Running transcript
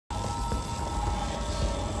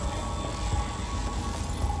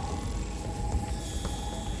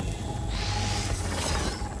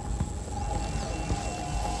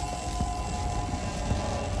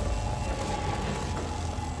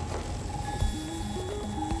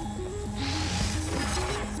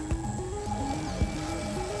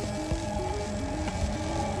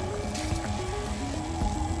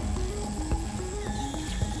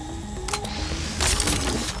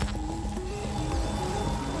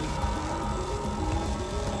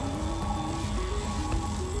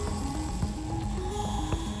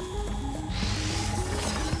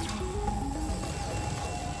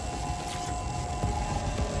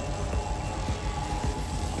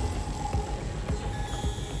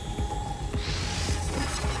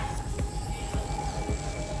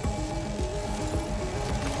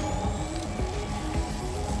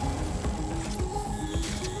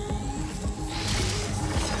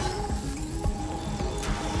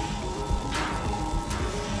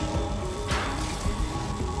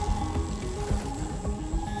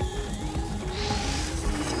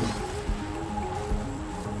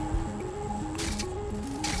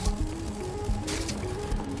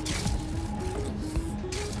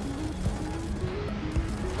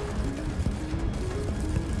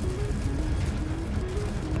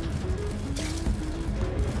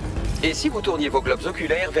Et si vous tourniez vos globes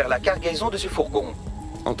oculaires vers la cargaison de ce fourgon?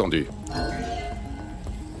 Entendu.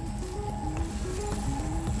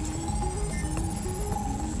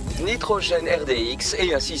 Nitrogène RDX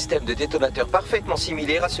et un système de détonateur parfaitement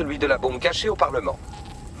similaire à celui de la bombe cachée au Parlement.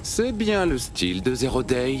 C'est bien le style de Zero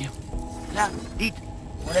Day. Là, dites,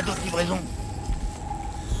 on a d'autres livraisons.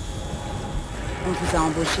 On vous a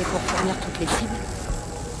embauché pour fournir toutes les cibles.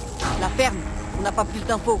 La ferme, on n'a pas plus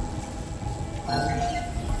d'infos.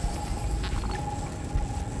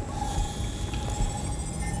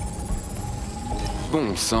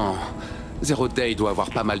 Bon sang. Zero Day doit avoir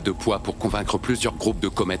pas mal de poids pour convaincre plusieurs groupes de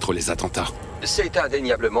commettre les attentats. C'est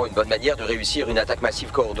indéniablement une bonne manière de réussir une attaque massive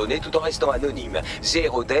coordonnée tout en restant anonyme.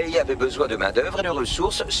 Zero Day avait besoin de main-d'œuvre et de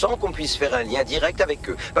ressources sans qu'on puisse faire un lien direct avec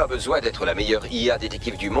eux. Pas besoin d'être la meilleure IA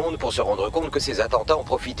détective du monde pour se rendre compte que ces attentats ont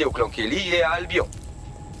profité au clan Kelly et à Albion.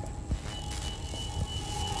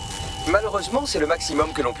 Malheureusement, c'est le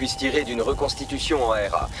maximum que l'on puisse tirer d'une reconstitution en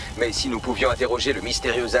RA. Mais si nous pouvions interroger le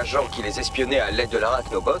mystérieux agent qui les espionnait à l'aide de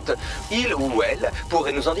l'arachnobot, il ou elle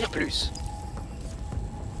pourrait nous en dire plus.